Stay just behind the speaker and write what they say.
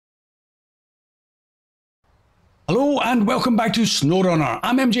Hello and welcome back to Snowrunner.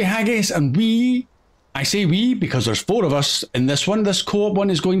 I'm MJ Haggis and I say we because there's 4 of us in this one. This co-op one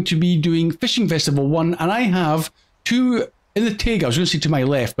is going to be doing Fishing Festival 1 and I have 2 in the tag. I was going to say to my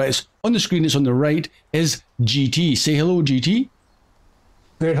left, but it's on the screen, it's on the right, is GT. Say hello, GT.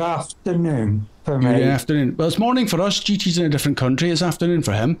 Good afternoon for me. Good afternoon. Well, it's morning for us. GT's in a different country. It's afternoon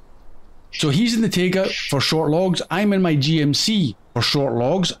for him. So he's in the Tega for short logs. I'm in my GMC for short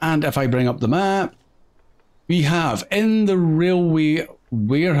logs. And if I bring up the map, we have in the railway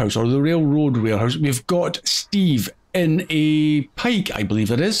warehouse, or the railroad warehouse, we've got Steve in a pike, I believe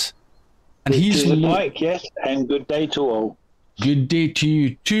it is. And he's a pike, yes, and good day to all. Good day to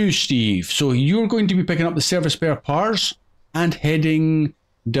you too, Steve. So you're going to be picking up the service spare parts and heading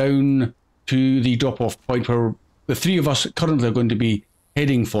down to the drop-off point where the 3 of us currently are going to be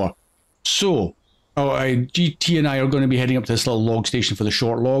heading for. So, GT and I are going to be heading up to this little log station for the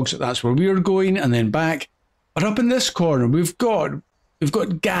short logs. That's where we're going, and then back. But up in this corner, we've got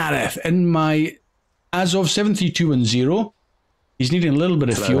Gareth in my, as of 73210. He's needing a little bit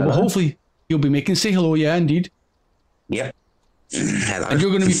of fuel, but hopefully he'll be making. Say hello, yeah, indeed. Yep. Hello. And you're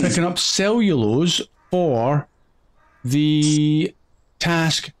going to be picking up cellulose for the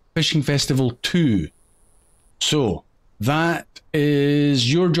Task Fishing Festival 2. So that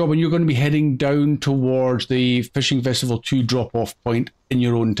is your job, and you're going to be heading down towards the Fishing Festival 2 drop-off point in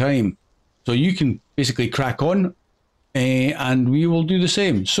your own time. So you can basically crack on, and we will do the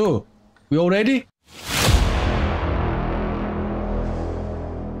same. So, we all ready?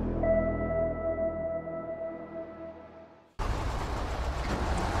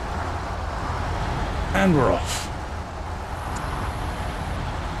 And we're off.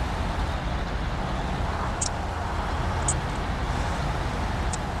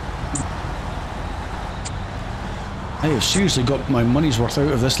 I have seriously got my money's worth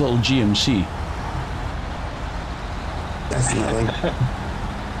out of this little GMC. Definitely.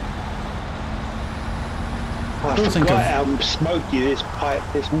 I forgot how smoky this pike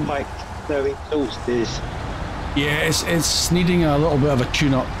no exhaust is. Yeah, it's needing a little bit of a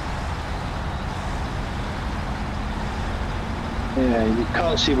tune-up. Yeah, you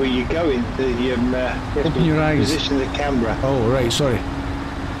can't see where you're going. Open your eyes. Position the camera. Oh, right, sorry.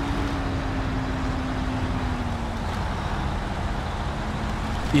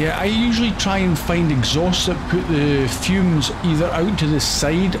 Yeah, I usually try and find exhausts that put the fumes either out to the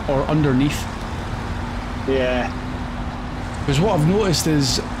side or underneath. Yeah. Because what I've noticed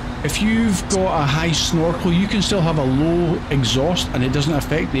is, if you've got a high snorkel, you can still have a low exhaust and it doesn't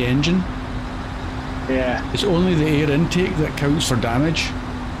affect the engine. Yeah. It's only the air intake that counts for damage.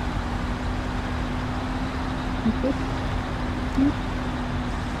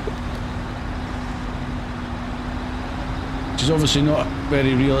 Which is obviously not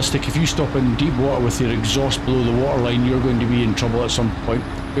very realistic. If you stop in deep water with your exhaust below the waterline, you're going to be in trouble at some point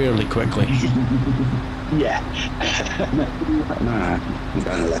fairly quickly. Yeah. No, I'm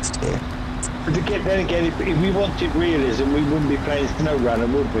going left here. But then again, if we wanted realism, we wouldn't be playing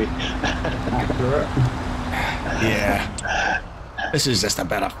Snowrunner, would we? Yeah. This is just a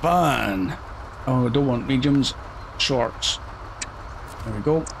bit of fun. Oh, I don't want mediums. Shorts. There we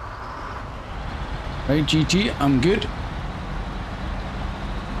go. Right, GT, I'm good.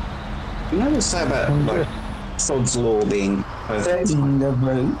 You know what they say about like Sod's Law being perfect? Setting the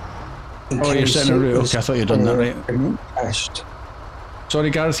route. Oh, you're setting a route. Okay, I thought you'd done that, right? Crashed. Sorry,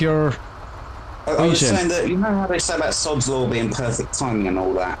 Gareth, you're... I was saying that, you know how they say about Sod's Law being perfect timing and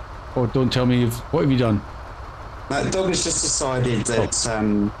all that? Oh, don't tell me. What have you done? The dog has just decided that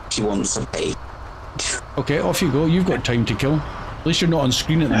she wants a pee. Okay, off you go. You've got time to kill. At least you're not on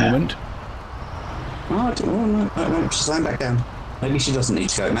screen at the moment. No, she's lying back down. Maybe she doesn't need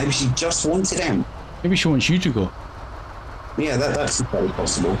to go. Maybe she just wanted him. Maybe she wants you to go. Yeah, that's very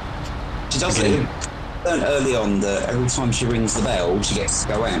possible. She does learn early on that every time she rings the bell, she gets to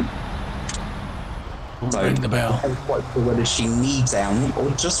go in. So, ring the bell. I'm quite sure whether she needs out or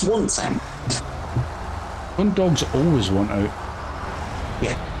just wants out. Don't dogs always want out?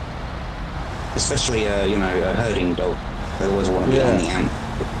 Yeah. Especially, a herding dog. They always want to be on the out.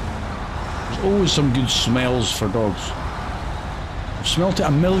 There's always some good smells for dogs. I've smelt it a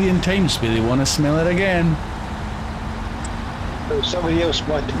million times, but they want to smell it again. So somebody else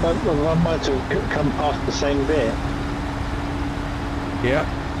might have come past the same bit. Yeah.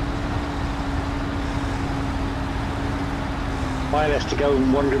 Mine has to go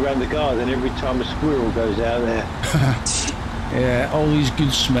and wander around the garden every time a squirrel goes out there. Yeah, all these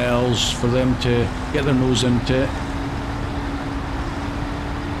good smells for them to get their nose into.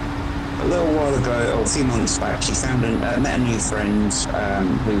 A little while ago, or a few months back, she found met a new friend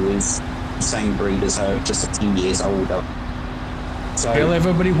who was same breed as her, just a few years older. So, Tell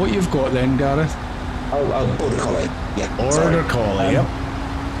everybody what you've got then, Gareth. oh, Border Collie. Yeah. Border Collie, yep.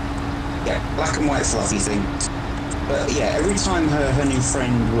 Yeah, black and white fluffy thing. But yeah, every time her new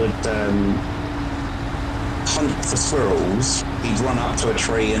friend would hunt for squirrels, he'd run up to a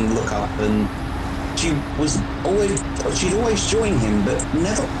tree and look up, and she'd always join him, but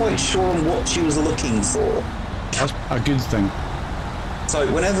never quite sure on what she was looking for. That's a good thing. So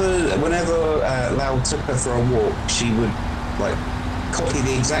whenever Lau took her for a walk, she would like copy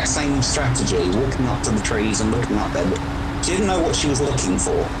the exact same strategy, walking up to the trees and looking up there, but she didn't know what she was looking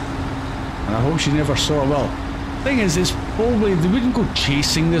for. And I hope she never saw it. Well, thing is, it's probably, they wouldn't go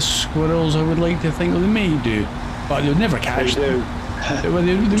chasing the squirrels, I would like to think. Well, they may do, but they'll never catch them. I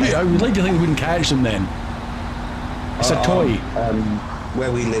would like to think they wouldn't catch them then. It's a toy.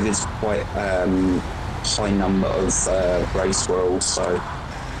 Where we live is quite high number of grey squirrels, so...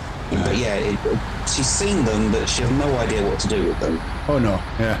 But yeah, she's seen them, but she has no idea what to do with them. Oh no,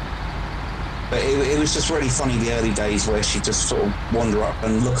 yeah. But it was just really funny the early days where she'd just sort of wander up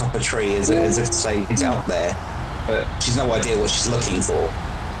and look up a tree as if to say it's out there, but she's no idea what she's looking for.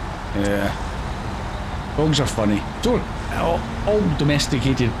 Yeah. Dogs are funny. So, all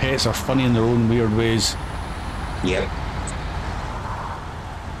domesticated pets are funny in their own weird ways. Yep.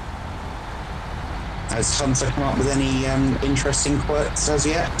 Has Hunter come up with any interesting quirks as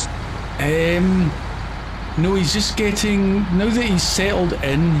yet? No, he's just getting, now that he's settled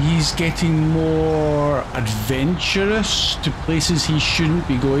in, he's getting more adventurous to places he shouldn't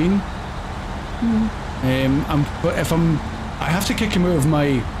be going. I have to kick him out of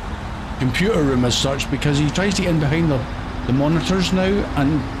my computer room as such, because he tries to get in behind the monitors now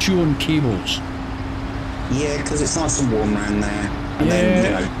and chew on cables. Yeah, because it's nice and warm around there. And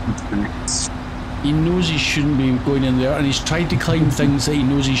then, he knows he shouldn't be going in there, and he's tried to climb things that he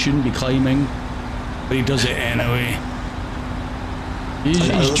knows he shouldn't be climbing, but he does it anyway.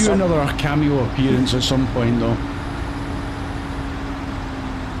 He's due another cameo appearance at some point, though.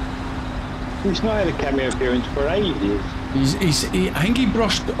 He's not had a cameo appearance for ages. I think he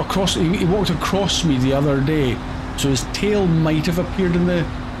brushed across, he walked across me the other day, so his tail might have appeared in the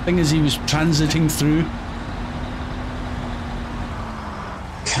thing as he was transiting through.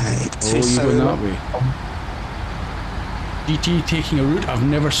 Okay. Oh, you going that way. GT taking a route I've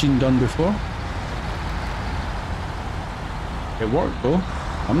never seen done before. It worked though.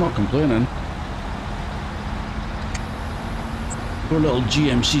 I'm not complaining. Poor little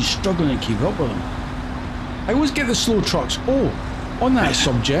GMC's struggling to keep up with them. I always get the slow trucks. Oh, on that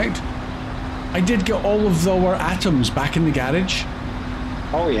subject, I did get all of our Atoms back in the garage.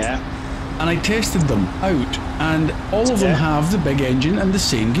 Oh yeah. And I tested them out, and all of them have the big engine and the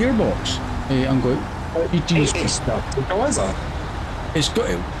same gearbox. Hey, I'm going. It's got the Kaiser. It's got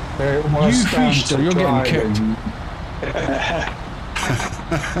it. You Fiester, you're getting kicked.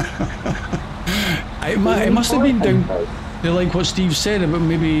 It must have been down to like what Steve said about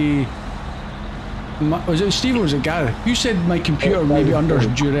maybe. Was it Steve or was it Gareth? You said my computer may be under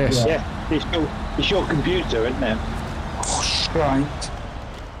duress. Yeah, it's your computer, isn't it? Oh, right.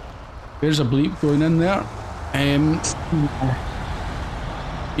 There's a bleep going in there.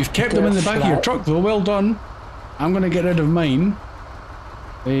 You've kept them in the back of your truck though, well done. I'm going to get rid of mine.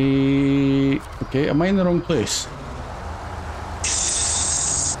 Okay, am I in the wrong place?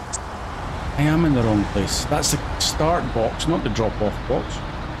 I am in the wrong place. That's the start box, not the drop-off box.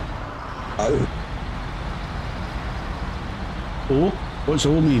 Oh. Oh? What's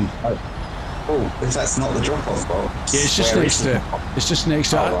O mean? Oh, if that's not the drop-off box. Yeah, it's just next to it. It's just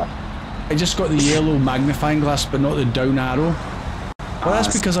next to it. Right. I just got the yellow magnifying glass, but not the down arrow. Well, that's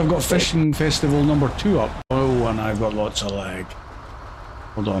because I've got Fishing Festival number 2 up. Oh, and I've got lots of lag.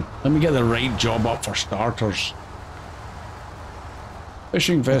 Hold on. Let me get the right job up for starters.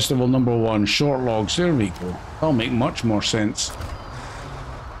 Fishing Festival number 1, short logs. There we go. That'll make much more sense.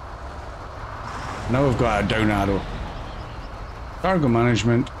 Now I've got a down arrow. Cargo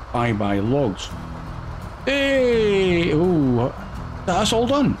management, bye-bye logs. Hey! Oh, that's all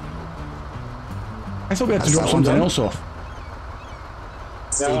done. I thought we had to drop something else off.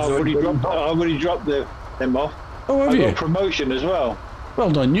 No, I've already dropped them off. Oh, have you? Got promotion as well. Well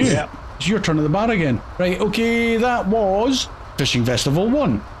done, you. Yeah. It's your turn at the bar again. Right, okay, that was Fishing Festival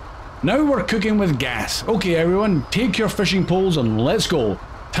 1. Now we're cooking with gas. Okay, everyone, take your fishing poles and let's go.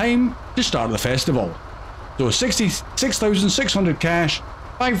 Time to start the festival. So 66,600 cash,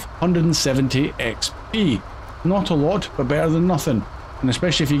 570 XP. Not a lot, but better than nothing. And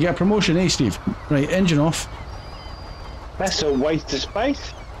especially if you get a promotion, eh, Steve? Right, engine off. That's a waste of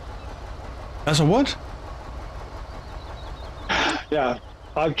space. That's a what? Yeah,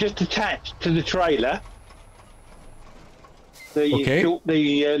 I've just attached to the trailer. Okay.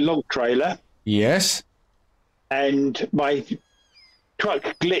 The log trailer, Yes. and my truck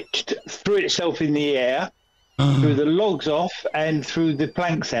glitched, threw itself in the air, threw the logs off, and threw the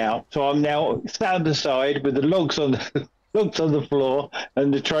planks out. So I'm now sat on the side with the logs on the logs on the floor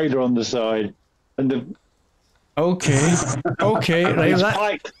and the trailer on the side, and the Okay. Okay.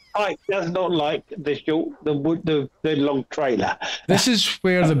 Right. Pike does not like the long trailer. This is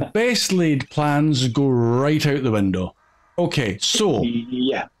where the best laid plans go right out the window. Okay, so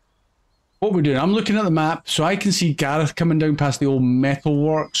Yeah. what we're doing, I'm looking at the map, so I can see Gareth coming down past the old metal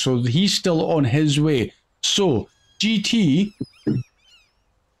works, so he's still on his way. So, GT,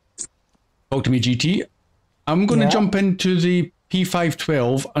 talk to me, GT. I'm going to jump into the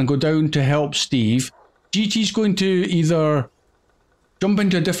P512 and go down to help Steve. GT's going to either jump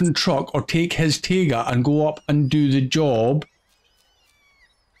into a different truck or take his Tega and go up and do the job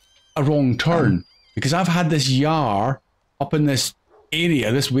a wrong turn. Because I've had this Yar up in this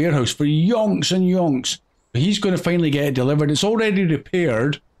area, this warehouse, for yonks and yonks. He's going to finally get it delivered. It's already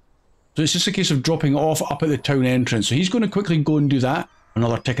repaired. So it's just a case of dropping it off up at the town entrance. So he's going to quickly go and do that.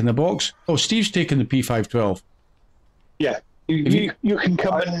 Another tick in the box. Oh, Steve's taking the P512. Yeah. You can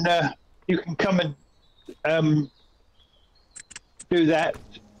come and do that.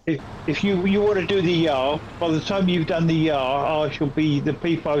 If you want to do the Yar, by the time you've done the Yar, the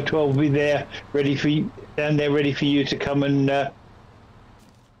P512 will be there ready for you, down there ready for you to come and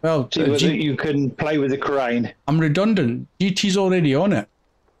see whether you can play with the crane. I'm redundant. GT's already on it.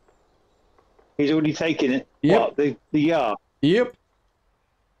 He's already taken it. Yep. What, the Yar? Yep.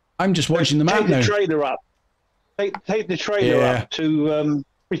 I'm just watching the map now. Take the trailer up. Take the trailer up to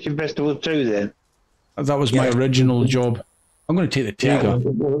Fishing Festival 2 then. That was my original job. I'm going to take the Tega.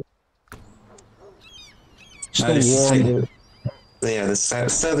 Still warm. Yeah, the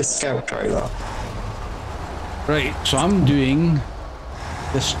service scout trailer. Right, so I'm doing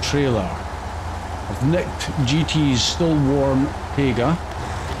this trailer. I've nicked GT's still warm Tega.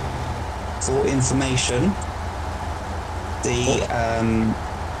 For information, the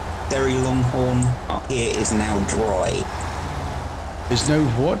Derry Longhorn up here is now dry. Is now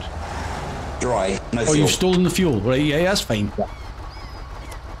what? Dry. No Oh, fuel. you've stolen the fuel. Right, yeah, that's fine.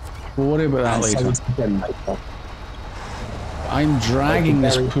 We'll worry about that later. I'm dragging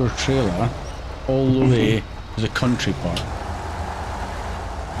this poor trailer all the way to the country part.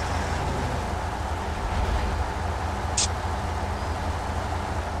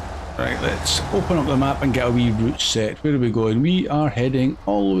 Right, let's open up the map and get a wee route set. Where are we going? We are heading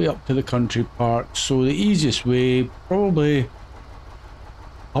all the way up to the country park. So the easiest way, probably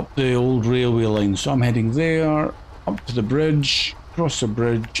up the old railway line. So I'm heading there, up to the bridge, cross the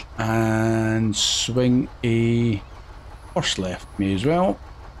bridge, and swing a horse left. May as well.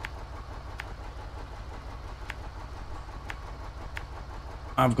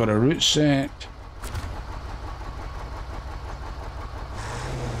 I've got a route set.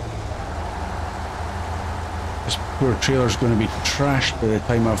 This poor trailer's going to be trashed by the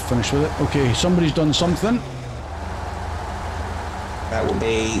time I've finished with it. Okay, somebody's done something. That will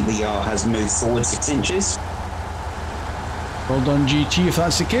be the yard has moved forward 6 inches. Well done, GT, if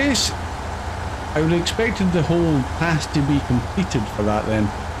that's the case. I would have expected the whole task to be completed for that then.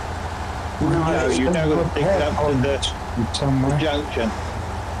 No, you're now going to pick it up to the junction.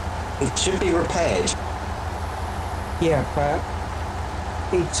 It should be repaired. Yeah, but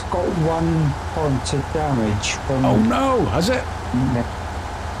it's got 1 point of damage from... Oh no, has it?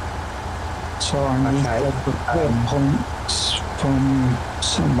 So I need the repair points from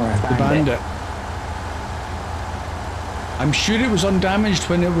somewhere. The bandit. I'm sure it was undamaged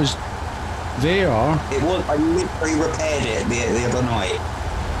when it was there. It was. I literally repaired it the other night.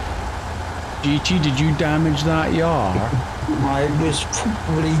 GT, did you damage that yard? I was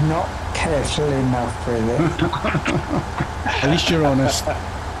probably not careful enough with it. At least you're honest. But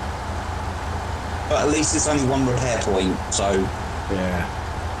at least it's only 1 repair point, so... Yeah.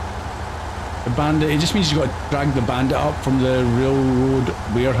 The bandit, it just means you've got to drag the bandit up from the railroad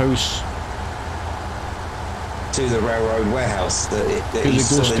warehouse to the railroad warehouse that he's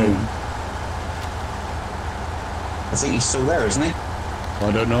to the still ghost in. town. I think he's still there, isn't he? Well,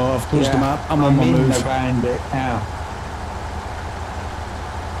 I don't know, I've closed the map, I'm on I'm my in move. the bandit now.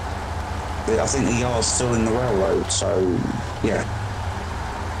 But I think the yard's still in the railroad, so yeah.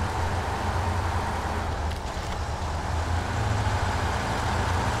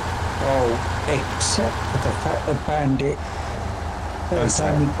 Oh, except for the fact the bandit has Okay.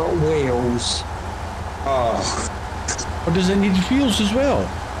 only got wheels. Oh Or does it need wheels as well?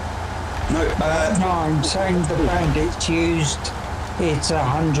 no, No, I'm saying the bandit's used It's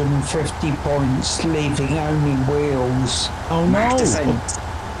 150 points, leaving only wheels. Oh Mac no! defense.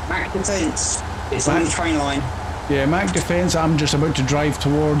 Mac defense. It's on the train line. Yeah, Mac defense. I'm just about to drive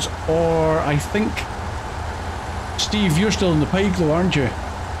towards, or I think. Steve, you're still in the pike though, aren't you?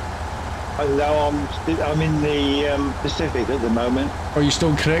 No, I'm in the Pacific at the moment. Or are you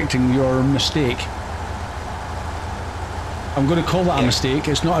still correcting your mistake? I'm going to call that a mistake.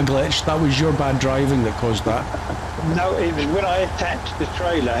 It's not a glitch. That was your bad driving that caused that. No, it was when I attached the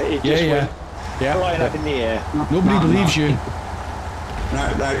trailer. It just went flying up in the air. Nobody believes you. No,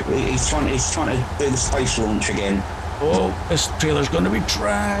 he's trying to do the space launch again. Oh, this trailer's going to be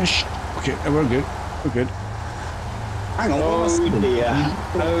trashed. Okay, we're good. We're good. Hang on. Oh dear.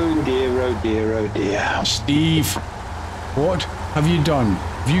 Oh dear, oh dear, oh dear. Steve, what have you done?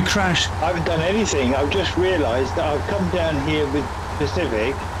 Have you crashed? I haven't done anything. I've just realised that I've come down here with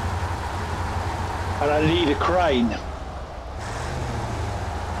Pacific and I need a crane.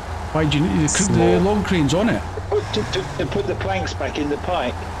 Why do you need the log cranes on it? To put the planks back in the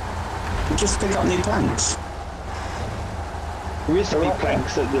pike. Just pick up new planks. There isn't any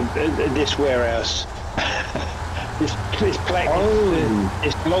planks at this warehouse.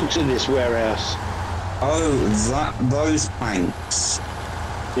 It's logs in this warehouse. Oh, those planks.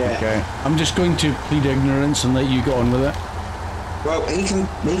 Yeah. Okay. I'm just going to plead ignorance and let you get on with it. Well, he can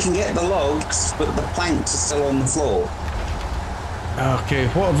get the logs, but the planks are still on the floor. Okay,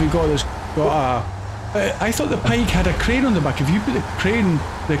 what have we got that's got I thought the pike had a crane on the back. If you put the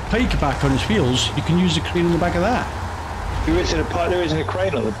pike back on its wheels, you can use the crane on the back of that. There isn't a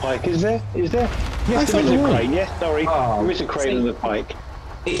crane on the pike, is there? Is there? Yes, there is a crane. Yes, sorry. There is a crane on the pike.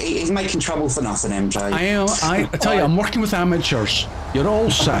 He's making trouble for nothing, MJ. I tell you, I'm working with amateurs. You're all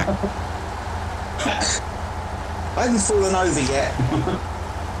sacked. I haven't fallen over yet.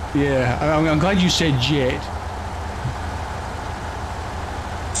 Yeah, I'm glad you said yet.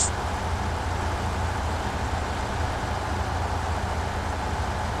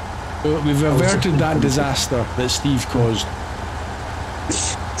 We've averted that disaster that Steve caused.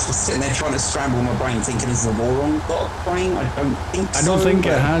 I'm sitting there trying to scramble my brain thinking, has the Voron got a crane? I don't think so. I don't think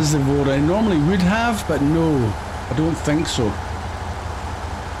it has the Voron. It normally would have, but no, I don't think so.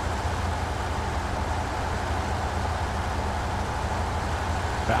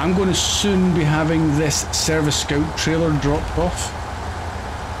 But I'm going to soon be having this Service Scout trailer dropped off.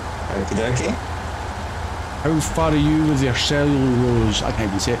 Okie dokie. How far are you with your cellulose? I can't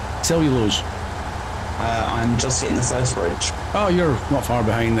even say it. Cellulose. I'm just hitting the first bridge. Oh, you're not far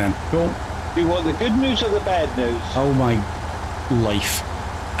behind then. Cool. Do you want the good news or the bad news? Oh my life.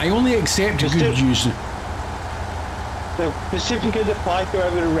 I only accept good news. The Pacific and the Pike are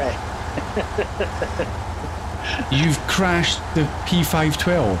over the wreck. You've crashed the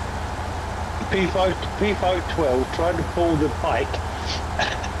P512. P512 trying to pull the Pike.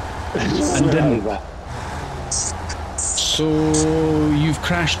 And didn't. Over. So you've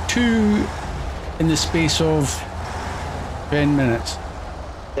crashed two in the space of 10 minutes.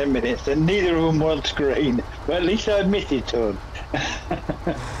 10 minutes, and neither of them were on screen. But at least I admitted to them.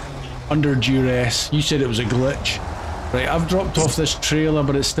 Under duress. You said it was a glitch. Right, I've dropped off this trailer,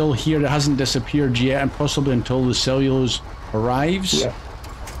 but it's still here. It hasn't disappeared yet, and possibly until the cellulose arrives. Yeah.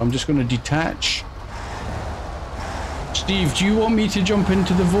 I'm just going to detach. Steve, do you want me to jump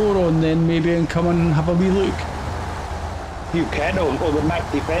into the Voron then maybe and come and have a wee look? You can, or the Mac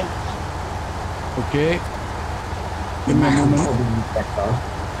defense. Okay. Give me a moment.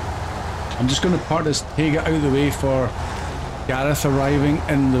 I'm just going to part this, take it out of the way for Gareth arriving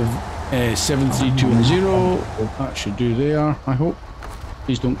in the 73210. That should do there, I hope.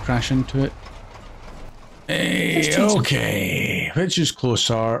 Please don't crash into it. Okay, which is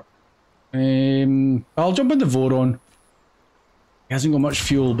closer? I'll jump in the Voron. He hasn't got much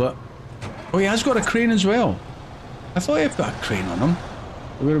fuel, but... Oh, he has got a crane as well. I thought he had got a crane on him.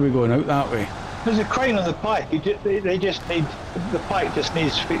 Where are we going? Out that way? There's a crane on the Pike. They just need... The Pike just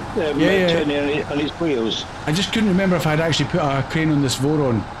needs turning on its wheels. I just couldn't remember if I'd actually put a crane on this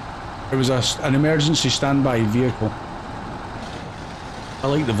Voron. It was an emergency standby vehicle. I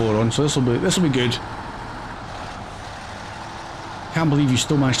like the Voron, so this will be good. Can't believe you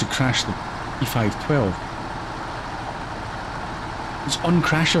still managed to crash the P512. It's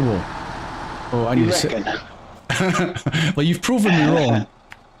uncrashable. Oh, I need to set. Well, you've proven me wrong.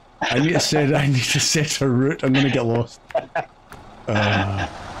 I need to set a route. I'm going to get lost.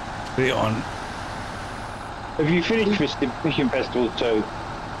 Straight on. Have you finished with the Fishing Festival too?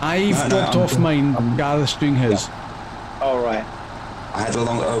 I've dropped off mine. Gareth's doing his. All right. I had a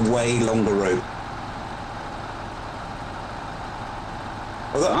way longer route.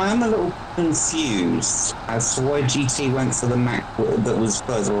 Although I am a little confused as to why GT went for the map that was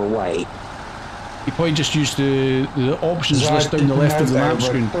further away. You probably just used the options list down the left of the map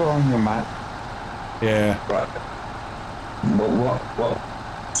screen. On the map. Yeah. Right. What?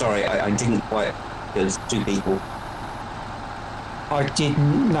 Sorry, I didn't quite. There's two people. I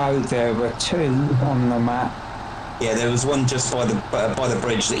didn't know there were two on the map. Yeah, there was one just by the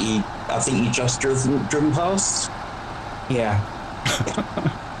bridge that I think you just driven past. Yeah.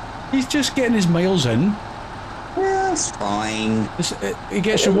 He's just getting his miles in. Yeah, that's fine. He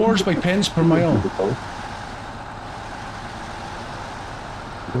gets rewards by pence per mile.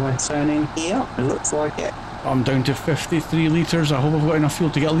 Do I turn in here? It looks like it. I'm down to 53 litres. I hope I've got enough fuel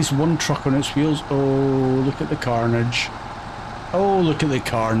to get at least one truck on its wheels. Oh, look at the carnage. Oh, look at the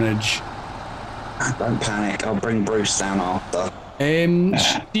carnage. Don't panic. I'll bring Bruce down after.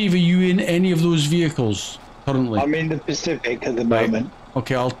 Steve, are you in any of those vehicles currently? I'm in the Pacific at the moment.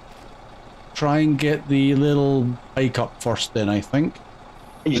 Okay, I'll try and get the little bike up first then, I think.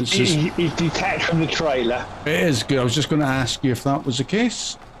 He's detached from the trailer. It is good. I was just going to ask you if that was the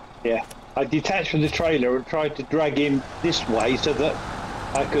case. Yeah. I detached from the trailer and tried to drag him this way so that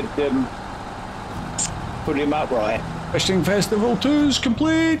I could put him upright. Fishing Festival 2's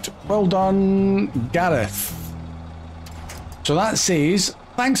complete. Well done, Gareth. So that says,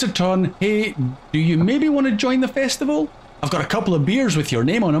 thanks a ton. Hey, do you maybe want to join the festival? I've got a couple of beers with your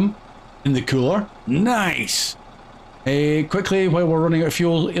name on them in the cooler. Nice. Quickly, while we're running out of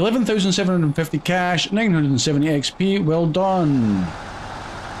fuel, 11,750 cash, 970 XP. Well done.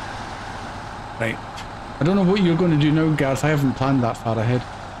 Right. I don't know what you're going to do now, Gareth. I haven't planned that far ahead.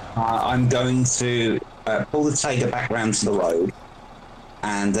 I'm going to pull the Tager back round to the road,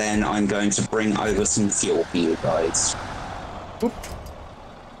 and then I'm going to bring over some fuel for you guys. Oop.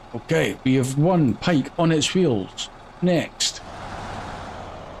 Okay, we have one pike on its wheels. Next.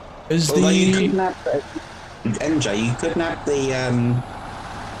 Although you could nab MJ, you could nab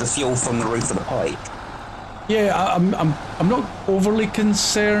the fuel from the roof of the pike. Yeah, I'm not overly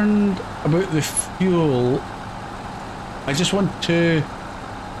concerned about the fuel. I just want to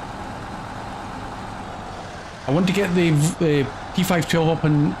get the P53 up,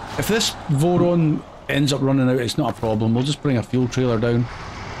 and if this Voron ends up running out, it's not a problem. We'll just bring a fuel trailer down.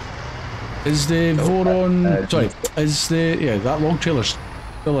 Is the Voron... sorry, is the... yeah, that log trailer's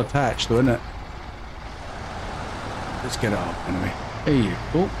still attached though, isn't it? Let's get it up anyway. There you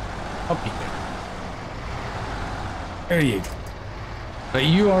go. Up you go. There you go. Right,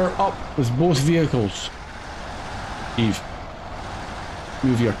 you are up with both vehicles. Steve,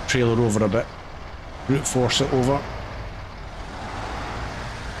 move your trailer over a bit. Brute force it over.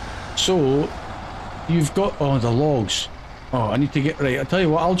 So, you've got... oh, the logs. Oh, I need to get... right, I'll tell you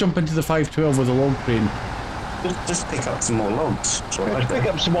what, I'll jump into the 512 with the log crane. Just pick up some more logs. Pick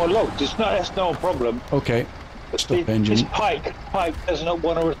up some more logs. That's not a problem. Okay. Stop engine. This pike does not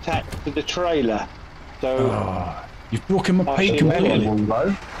want to attach to the trailer. So... oh, you've broken my pike completely. Do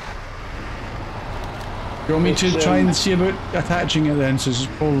you want me to try and see about attaching it then? So it's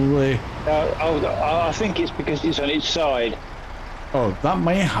probably... I think it's because it's on its side. oh, that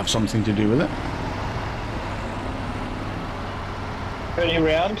may have something to do with it. Turn it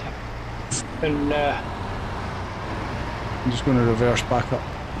around. And... I'm just going to reverse back up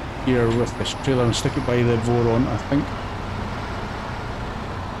here with this trailer and stick it by the Voron, I think.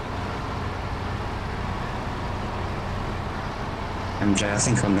 MJ, I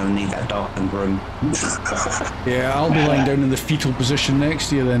think I'm going to need that darkened room. Yeah, I'll be lying down in the fetal position next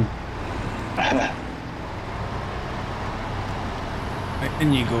to you then. Right,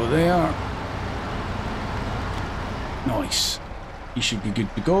 in you go there. Nice. You should be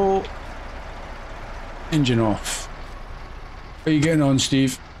good to go. Engine off. How are you getting on,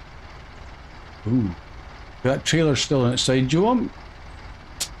 Steve? Ooh. That trailer's still on its side. Do you want...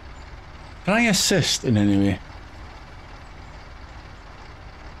 can I assist in any way?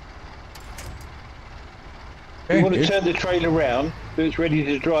 you want to turn the trailer around so it's ready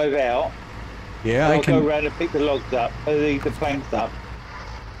to drive out. Yeah, I can go around and pick the logs up, the planks up.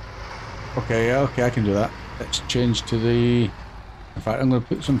 Okay, yeah, okay, I can do that. Let's change to the... in fact, I'm going to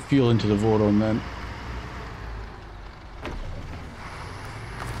put some fuel into the Voron then.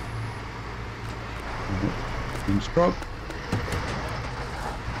 Struck.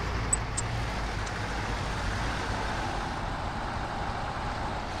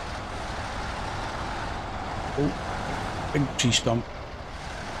 Oh, big tree stump.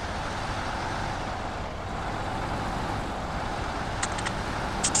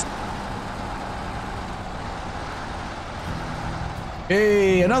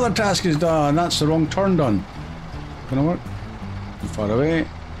 Hey, another task is done. That's the wrong turn done. Gonna work. Too far away.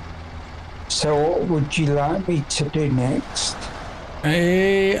 So what would you like me to do next?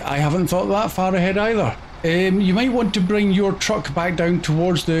 I haven't thought that far ahead either. You might want to bring your truck back down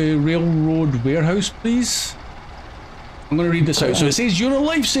towards the railroad warehouse, please. I'm going to read this out. So it says, "You're a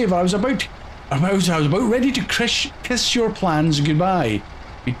lifesaver. I was about ready to kiss your plans goodbye.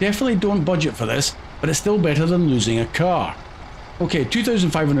 We definitely don't budget for this, but it's still better than losing a car. Okay,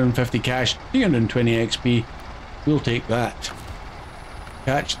 2,550 cash, 320 XP. We'll take that.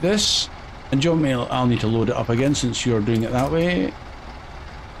 Catch this. And John Mail, I'll need to load it up again since you're doing it that way.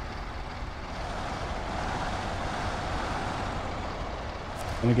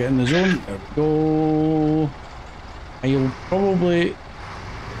 Gonna get in the zone. There we go. I'll probably...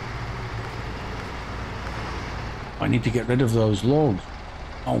 I need to get rid of those logs.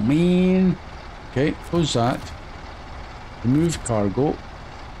 Oh man. Okay, close that. Remove cargo.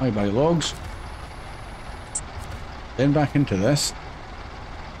 Bye-bye logs. Then back into this.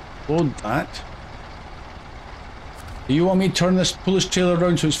 Load that. Do you want me to pull this trailer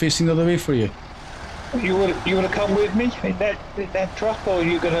around so it's facing the other way for you? You want to come with me in that truck, or are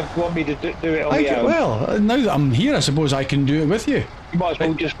you going to want me to do it on your own? Well, now that I'm here, I suppose I can do it with you. You might as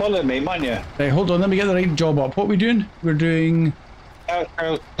well just follow me, mightn't you? Right, hold on, let me get the right job up. What are we doing? We're doing...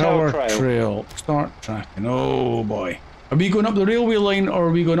 Tower Trail. Start tracking. Oh boy. Are we going up the railway line or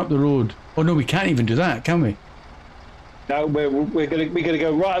are we going up the road? Oh no, we can't even do that, can we? No, we're gonna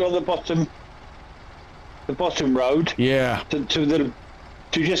go right along the bottom road. Yeah. To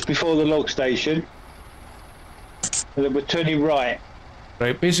just before the log station. And then we're turning right.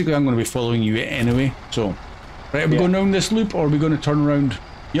 Right, basically I'm going to be following you anyway, so... Right, are we going down this loop or are we going to turn around?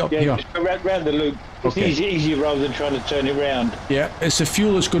 Yep, yeah, here. just go round the loop. It's Okay. easier rather than trying to turn it round. Yeah, it's the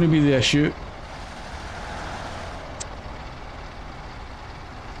fuel that's going to be the issue.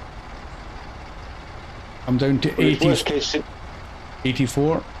 I'm down to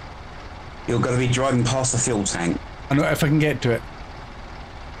 84. You're going to be driving past the fuel tank. I know if I can get to it.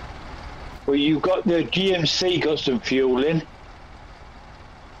 Well, you've got the GMC got some fuel in.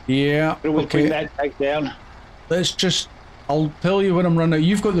 Yeah, Bring okay. that back down. Let's just... I'll tell you when I'm running out.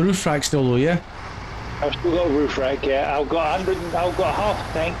 You've got the roof rack still though, yeah? I've still got a roof rack, yeah. I've got half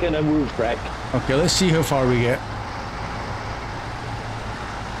a tank and a roof rack. Okay, let's see how far we get.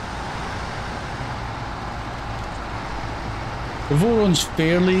 The Voron's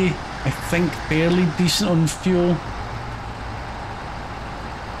fairly decent on fuel.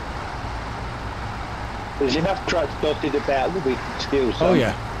 There's enough trucks dotted about that we can steal some. Oh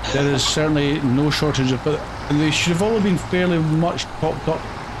yeah, there is certainly no shortage of, but they should have all been fairly much topped up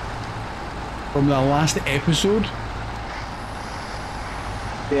from the last episode.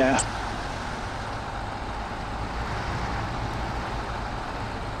 Yeah.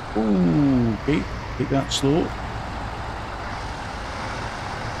 Ooh, okay, take that slow.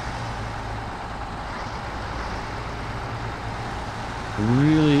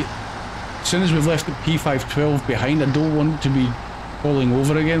 Really, as soon as we've left the P512 behind, I don't want to be falling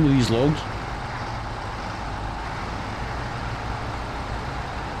over again with these logs.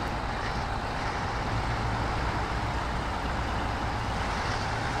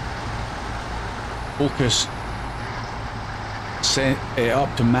 Focus set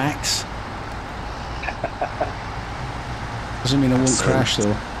up to max. Doesn't mean I won't crash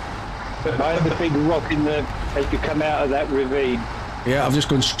though. Behind the big rock in the as you come out of that ravine. Yeah, I've just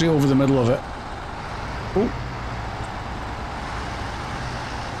gone straight over the middle of it. Oh.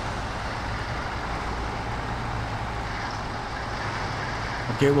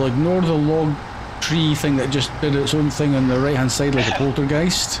 Okay, we'll ignore the log tree thing that just did its own thing on the right hand side like a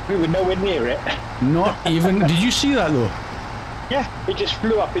poltergeist. We were nowhere near it. Not even... Did you see that though? Yeah, it just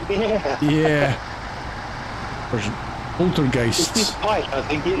flew up in the air. Yeah. There's poltergeists. It's this pike, I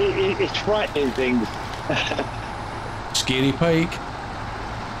think. It's frightening things. Scary pike.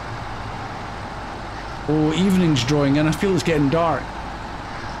 Oh, evening's drawing in. I feel it's getting dark.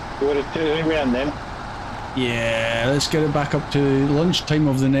 You want to turn it around then? Yeah, let's get it back up to lunchtime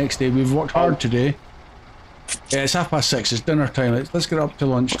of the next day. We've worked hard today. Yeah, it's 6:30. It's dinner time. Let's get up to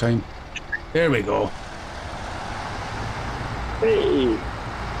lunchtime. There we go. Hey,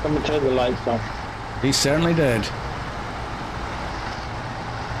 someone turned the lights on. He certainly did.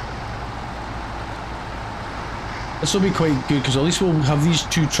 This will be quite good because at least we'll have these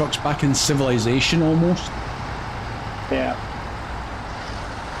two trucks back in civilization almost. Yeah.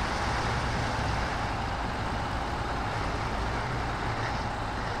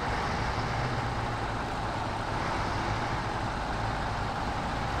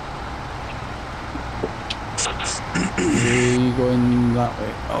 Going that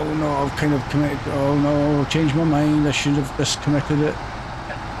way. Oh no, I've kind of committed. Oh no, changed my mind. I should have just committed it.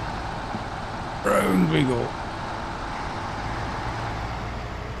 we go.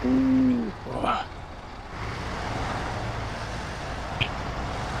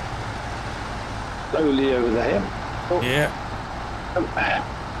 Slowly over the hill. Oh. Yeah.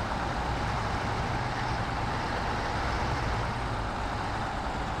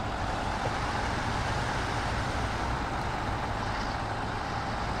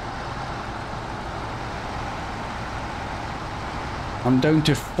 I'm down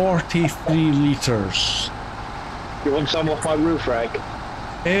to 43 litres. You want some off my roof rack?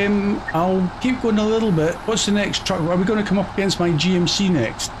 I'll keep going a little bit. What's the next truck? Are we going to come up against my GMC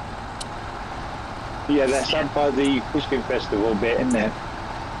next? Yeah, that's up by the Fishing Festival bit, isn't it?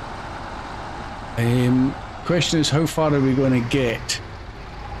 Question is, how far are we going to get?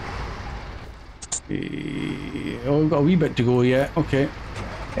 Oh, we've got a wee bit to go yet. Okay.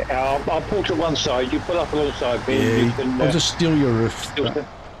 I'll pull to one side. You pull up alongside me. Yeah, you can, I'll just steal your roof. steal it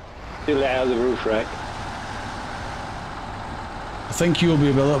out of the roof rack. I think you'll be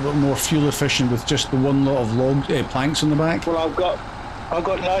a little bit more fuel efficient with just the one lot of log planks on the back. Well, I've got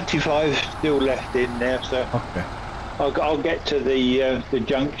 95 still left in there, so Okay. I'll get to the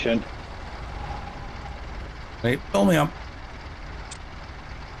junction. Right, fill me up.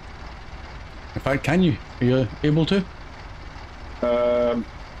 In fact, can you? Are you able to?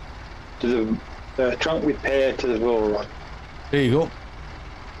 To the trunk repair to the roll rod. There you go.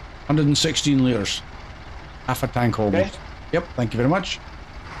 116 litres. Half a tank almost. Okay. Yep, thank you very much.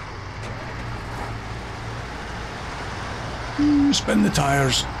 Spin the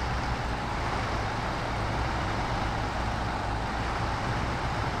tyres.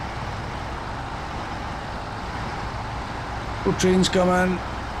 Go trains coming.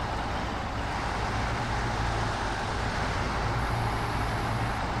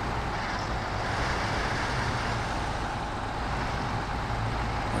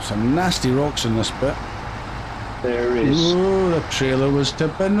 There's some nasty rocks in this bit. There is. Oh, the trailer was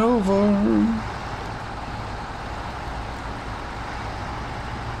tipping over.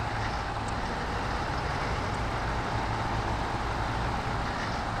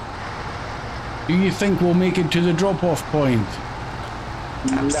 Do you think we'll make it to the drop-off point?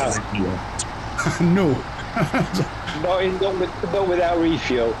 Absolutely. No. Not without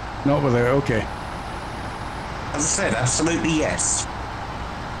refuel. Not with it, okay. As I said, absolutely yes.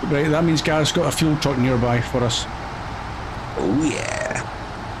 Right, that means Gareth's got a fuel truck nearby for us. Oh yeah.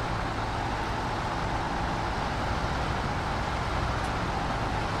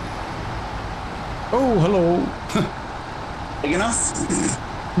 Oh, hello. Big enough?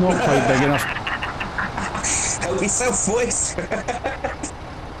 Not quite big enough. Help yourself, boys.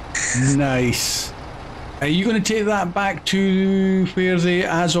 Nice. Are you going to take that back to where the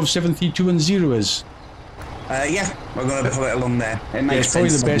as of 73210 is? Yeah, we're going to put it along there. It Yeah, makes it's probably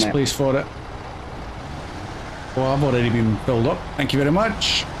the sense, best doesn't it? place for it. Well, I've already been filled up. Thank you very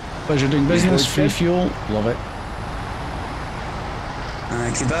much. Pleasure doing business. Free fuel. Love it.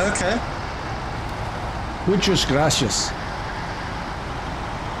 Okay. Muchas gracias.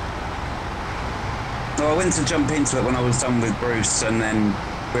 Well, I went to jump into it when I was done with Bruce and then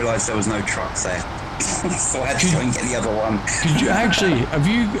realised there was no truck there. So I had to go and get the other one. Could you actually,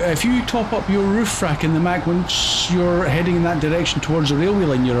 if you top up your roof rack in the Mac once you're heading in that direction towards the railway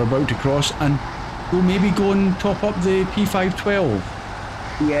line you're about to cross, and we'll maybe go and top up the P512?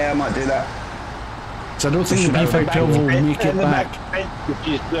 Yeah, I might do that. So I don't think the P512 will make it back. Which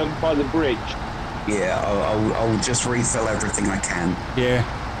is by the bridge. Yeah, I'll just refill everything I can. Yeah.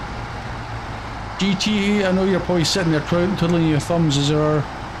 GT, I know you're probably sitting there twiddling your thumbs. Is there a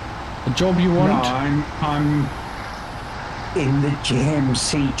job you want? No, I'm in the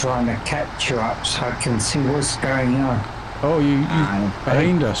GMC trying to catch you up so I can see what's going on. Oh, you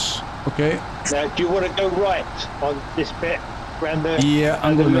behind us. Okay. Now, do you want to go right on this bit around the? Yeah,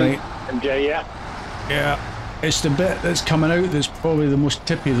 I'm going right. MJ, yeah. Yeah. It's the bit that's coming out that's probably the most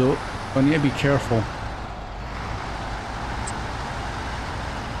tippy though. I need to be careful.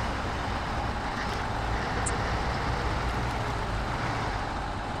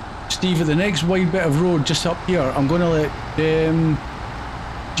 Steve, at the next wide bit of road just up here, I'm going to let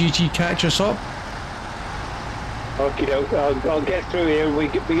GT catch us up. Okay, I'll get through here and we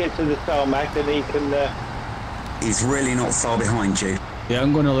get to the tarmac and he can... He's really not far behind you. Yeah,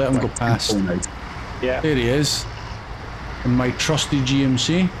 I'm going to let him go past. Yeah. There he is. In my trusty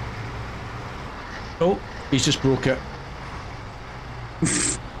GMC. Oh, he's just broke it.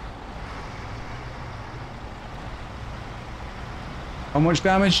 How much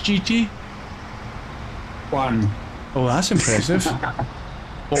damage, GT? 1. Oh, that's impressive.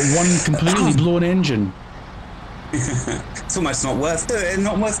 But one completely blown engine. It's almost not worth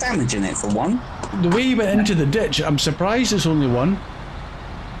damaging it for one. the way you went into the ditch, I'm surprised it's only one.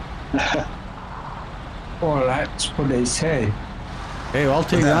 Well, that's what they said. Hey, well, I'll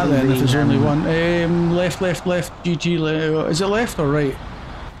take that then if there's only one. Left, GT, is it left or right?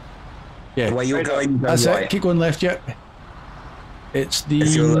 Yeah. The way you're going, That's right. it, keep going left, yeah. It's the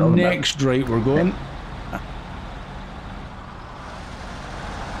next right we're going.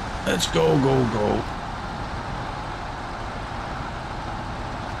 Let's go, go.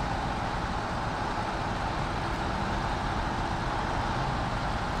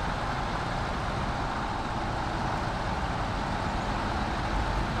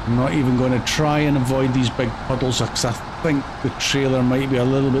 I'm not even going to try and avoid these big puddles because I think the trailer might be a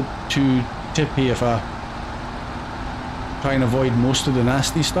little bit too tippy if I try and avoid most of the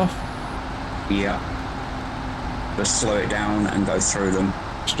nasty stuff. Yeah. Just slow it down and go through them.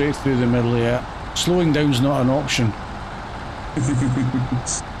 Straight through the middle, yeah. Slowing down's not an option.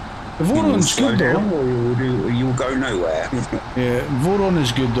 The Voron's good though. Or you'll go nowhere. Yeah, Voron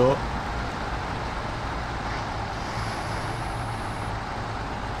is good though.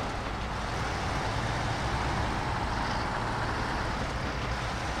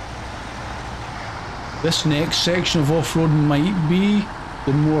 This next section of off-road might be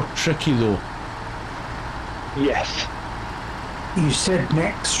the more tricky though. Yes. You said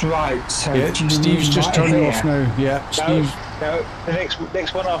next right, so Yeah, do you Steve's mean just right turning here? off now. Yeah, Steve. No, the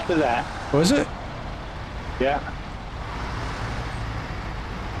next one after that. Oh, is it? Yeah.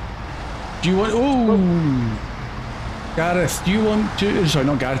 Do you want... Oh! Gareth, do you want to... Sorry,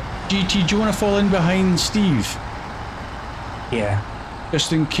 not Gareth. GT, do you want to fall in behind Steve? Yeah.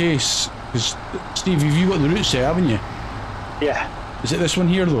 Just in case. Because, Steve, you've got the route set, haven't you? Yeah. Is it this one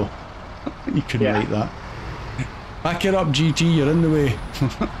here, though? You couldn't Yeah. write that. Back it up, GT, you're in the way.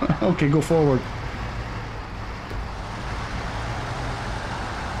 Okay, go forward.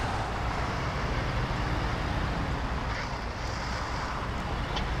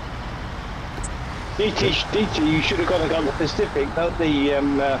 DT, you should have gone on the Pacific, not the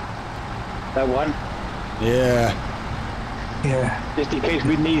that one. Yeah. Yeah. Just in case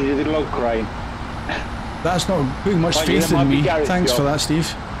we needed a log crane. That's not putting much Mind you, faith that might in be me. Gareth's Thanks for job. that,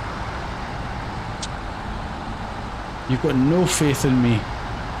 Steve. You've got no faith in me.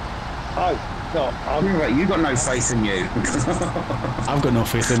 Oh, no, I'm You got no faith in you. I've got no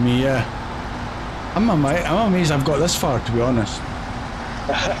faith in me, yeah. I'm amazed I've got this far, to be honest.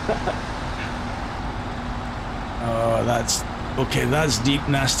 Oh, that's... Okay, that's deep,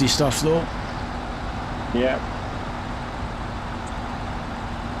 nasty stuff, though. yeah.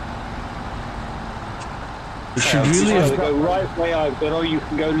 We should You really can have... either go right way I've gone, or you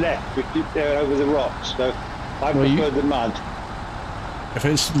can go left, which is there over the rocks. So I Well, prefer the mud. If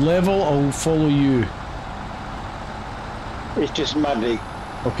it's level, I'll follow you. It's just muddy.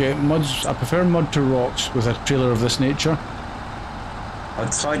 Okay, I prefer mud to rocks with a trailer of this nature. I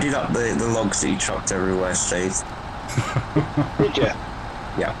tidied up the logs that you chucked everywhere, Steve. Did you?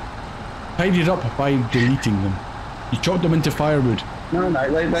 Yeah. Tidied up by deleting them. You chopped them into firewood. No,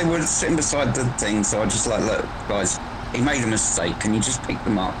 they were sitting beside the thing, so I just like, look, guys, he made a mistake. Can you just pick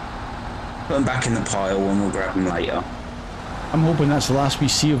them up? Put them back in the pile and we'll grab them later. I'm hoping that's the last we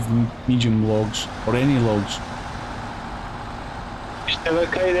see of medium logs, or any logs. Still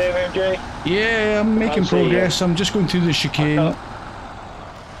okay there, MJ? Yeah, I'm making see you. progress. I'm just going through the chicane.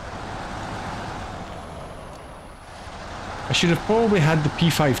 I should have probably had the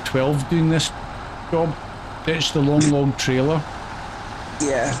P512 doing this job. Ditch the long log trailer.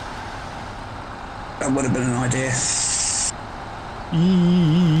 Yeah. That would have been an idea.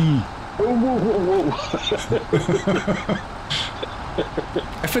 Eee. Whoa, whoa, whoa, whoa.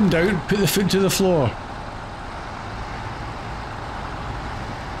 If in doubt, put the foot to the floor.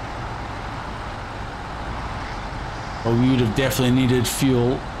 Well, we would have definitely needed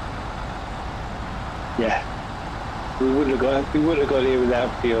fuel. Yeah. We would have got here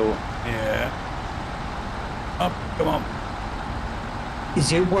without fuel. Yeah. Up, come on.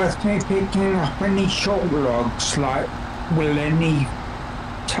 Is it worth me picking up any short logs? Like, will any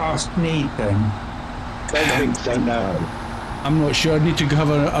task need them? Don't think so, no. I'm not sure. I need to have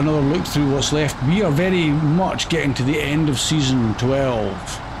another look through what's left. We are very much getting to the end of season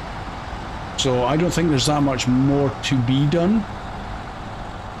 12. So I don't think there's that much more to be done.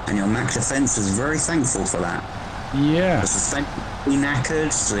 And your Mac Defense is very thankful for that. Yeah. The suspension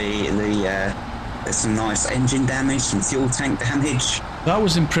knackered, there's some nice engine damage, some fuel tank damage. That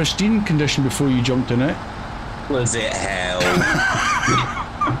was in pristine condition before you jumped in it. Was it hell? I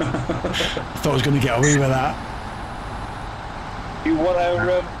thought I was going to get away with that. You want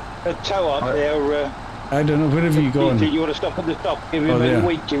a tow up there? I don't know. Where have you gone? You want to stop at the top? Give him Oh, there. a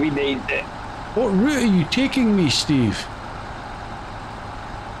week if he needs it. What route are you taking me, Steve?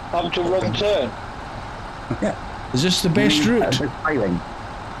 Up to wrong turn. Yeah. Is this the best route? Trailing.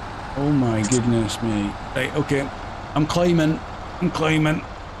 Oh my goodness me. Right, okay. I'm climbing.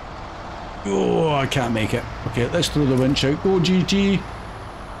 Oh, I can't make it. Okay, let's throw the winch out. Go, GT.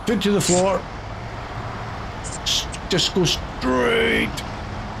 Foot to the floor. Just go straight.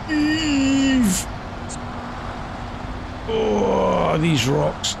 Eve. Oh, these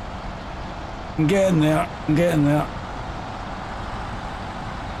rocks. I'm getting there.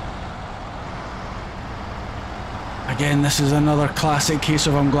 Again, this is another classic case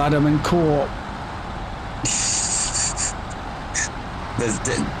of I'm glad I'm in co-op.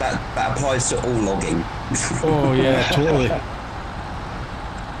 That applies to all logging. Oh yeah, totally.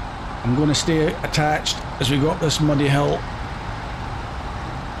 I'm going to stay attached as we go up this muddy hill.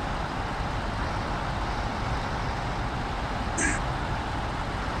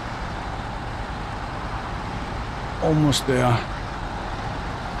 Almost there.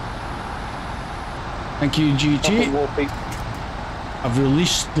 Thank you, GT. I've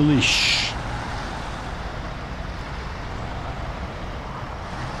released the leash.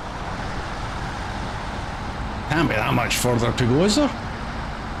 Can't be that much further to go, is there?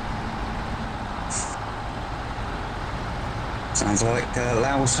 Sounds like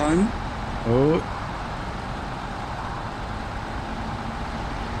Laos home. Oh.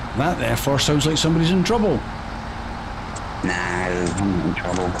 That therefore sounds like somebody's in trouble. No, I'm not in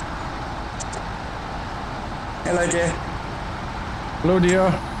trouble. Hello, dear. Hello,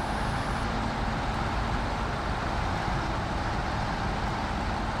 dear.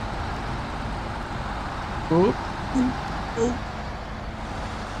 Oh.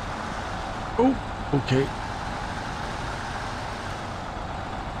 Okay.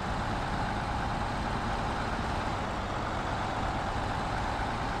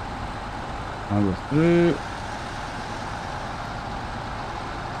 I'll go through.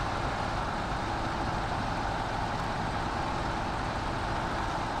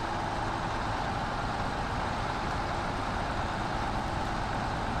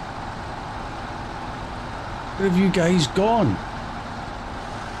 Where have you guys gone?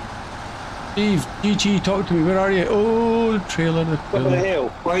 Steve, GT, talk to me. Where are you? Oh, the trailer. Up the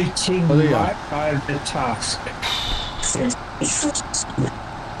hill. Waiting Oh, there you right by the task.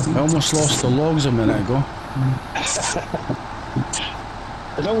 I almost lost the logs a minute ago.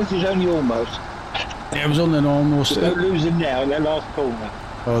 As long as it's only almost. Yeah, it was only an almost. Don't lose them now in that last corner.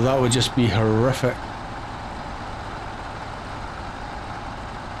 Oh, that would just be horrific.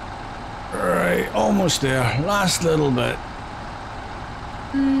 Right, almost there. Last little bit.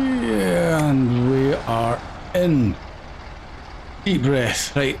 Yeah, and we are in. Deep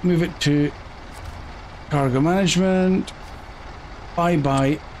breath. Right, move it to cargo management.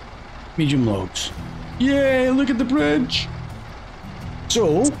 Bye-bye. Medium loads. Yay, look at the bridge.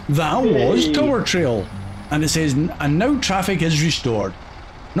 So, that was Tower Trail. And it says, and now traffic is restored.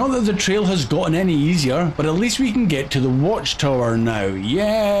 Not that the trail has gotten any easier, but at least we can get to the watchtower now.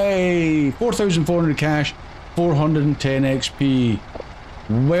 Yay! 4,400 cash, 410 XP.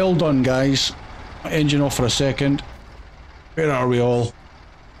 Well done, guys. Engine off for a second. Where are we all?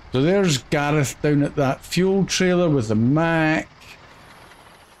 So there's Gareth down at that fuel trailer with the Mac.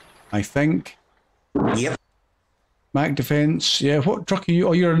 I think. Yep. Mac Defence. Yeah, what truck are you?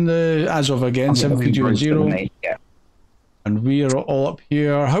 Oh, you're in the Azov again, 730. Yeah. And we are all up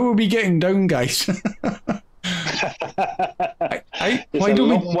here. How are we getting down, guys? Why do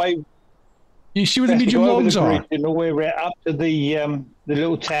we? Way, You see where the medium logs are? And all the way up to the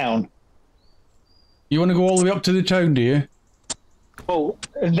little town. You want to go all the way up to the town, do you? Well,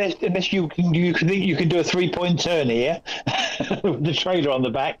 unless you think you can do a 3-point turn here with the trailer on the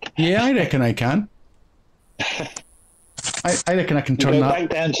back. Yeah, I reckon I can. I reckon I can turn go that. back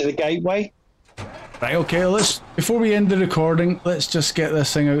down to the gateway. Right, okay, before we end the recording, let's just get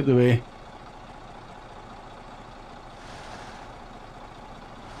this thing out of the way.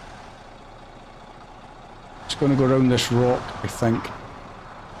 It's going to go around this rock, I think.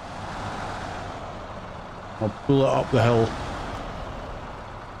 I'll pull it up the hill.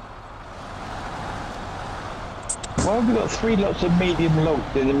 Why have we got 3 lots of medium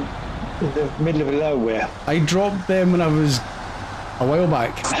logs in the middle of nowhere? I dropped them when I was a while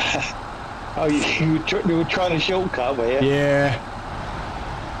back. Oh, you were trying to shortcut, were you? Yeah.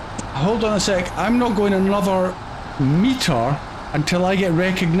 Hold on a sec. I'm not going another meter until I get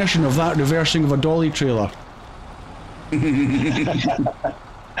recognition of that reversing of a dolly trailer.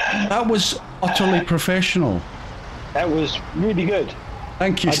 That was utterly professional. That was really good.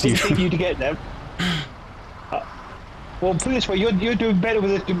 Thank you, I Steve. didn't think you'd get them. Well, put it this way, you're doing better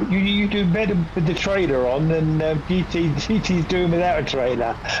with it. You do better with the trailer on than GT's doing without a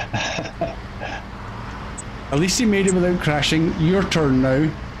trailer. At least he made it without crashing. Your turn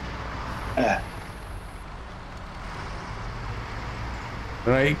now.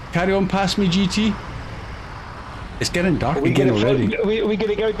 Right, carry on past me, GT. It's getting dark again already. Are we going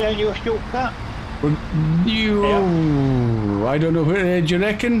to go down your shortcut? I don't know where. Do you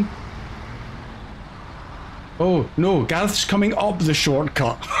reckon? Oh no, Gareth's coming up the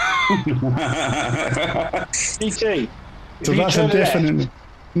shortcut. GT. So that's a definite.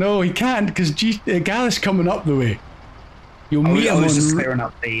 No, he can't because Gareth's coming up the way. You'll meet him I was on. just clearing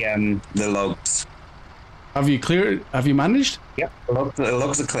up the logs. Have you cleared? Have you managed? Yep, the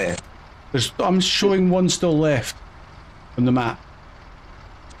logs are clear. I'm showing one still left on the map.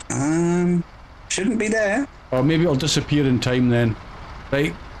 Shouldn't be there. Or maybe it'll disappear in time then.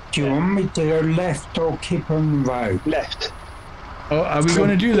 Right. Do you want me to go left or keep on the road? Left. Oh, are we going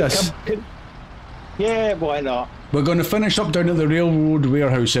to do this? Yeah, why not? We're going to finish up down at the railroad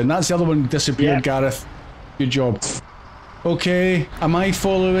warehouse, and that's the other one disappeared, Yeah. Gareth. Good job. Okay, am I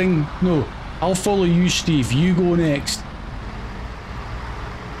following? No, I'll follow you, Steve. You go next.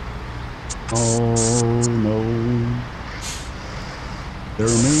 Oh no. There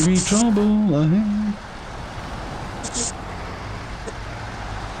may be trouble ahead.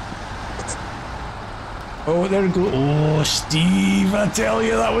 Oh, there we go. Oh, Steve, I tell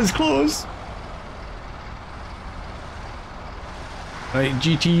you, that was close. Right,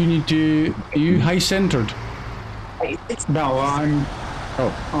 GT, you need to... Are you high-centered? No,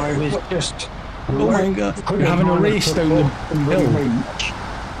 Oh. I was just... Oh my god, you're having a race down the hill.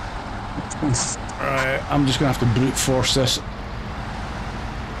 Right, I'm just going to have to brute force this.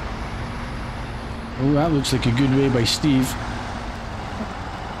 Oh, that looks like a good way by Steve.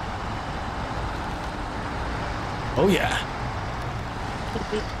 Oh yeah.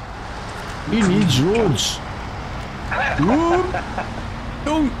 He needs roads. Whoop.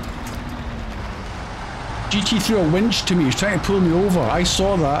 No. GT threw a winch to me. He's trying to pull me over. I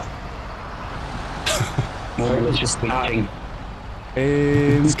saw that. Well, it was just leaking.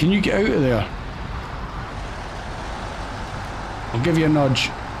 Can you get out of there? I'll give you a nudge.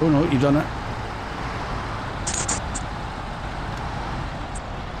 Oh no, you've done it.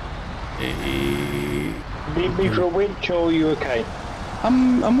 Need me for a winch or are you okay?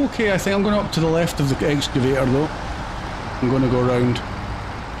 I'm okay. I think I'm going up to the left of the excavator though. I'm going to go around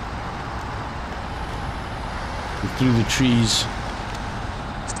through the trees.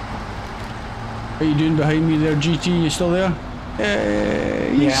 What are you doing behind me there, GT? You still there?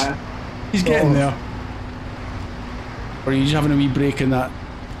 He's getting there. Or are you just having a wee break in that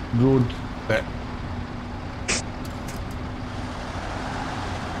road bit?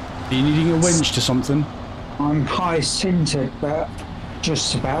 Are you needing a winch to something? I'm high-centered, but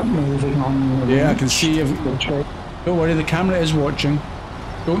just about moving on. Yeah, I can see you. Don't worry, the camera is watching.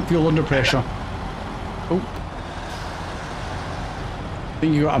 Don't feel under pressure. Oh. I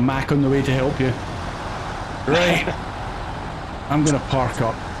think you got a Mac on the way to help you. Right. I'm going to park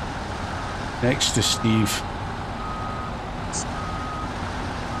up next to Steve.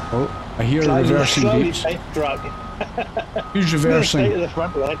 Oh, I hear a reversing beeps. Who's reversing? The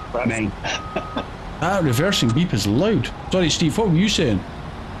front of that truck. Me. That reversing beep is loud. Sorry, Steve, what were you saying?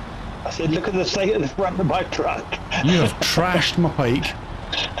 I said, look at the state of the front of my truck. You have trashed my pike.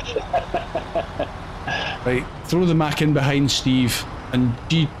 Right, throw the Mac in behind Steve, and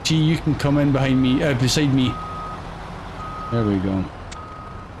GT, you can come in behind me, beside me. There we go.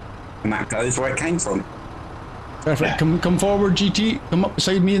 And that goes where it came from. Perfect. Come forward, GT. Come up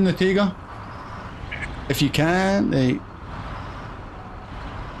beside me in the Tega, if you can. Hey.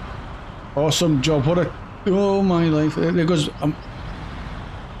 Awesome job. What a... Oh my life. There goes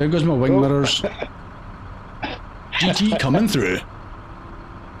my wing mirrors. GT coming through.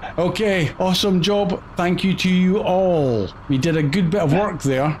 Okay, awesome job. Thank you to you all. We did a good bit of work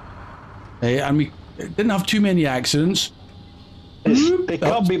there. And we didn't have too many accidents. There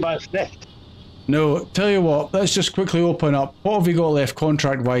can't be much left. No, tell you what, let's just quickly open up. What have we got left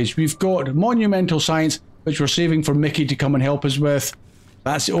contract-wise? We've got Monumental Science, which we're saving for Mickey to come and help us with.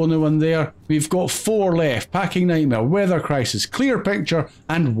 That's the only one there. We've got 4 left. Packing Nightmare, Weather Crisis, Clear Picture,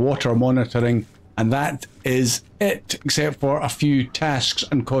 and Water Monitoring. And that is it, except for a few tasks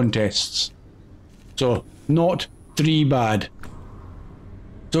and contests. So, not 3 bad.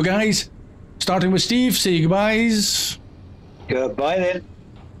 So guys, starting with Steve, say goodbyes. Goodbye then.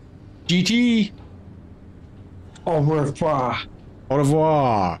 GT. Au revoir. Au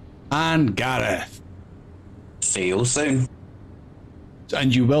revoir. And Gareth. See you soon.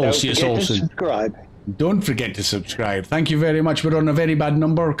 And you will Don't see us forget all to soon. subscribe. don't forget to subscribe. Thank you very much. We're on a very bad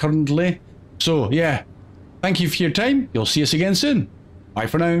number currently. So, yeah, thank you for your time. You'll see us again soon. Bye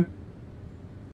for now.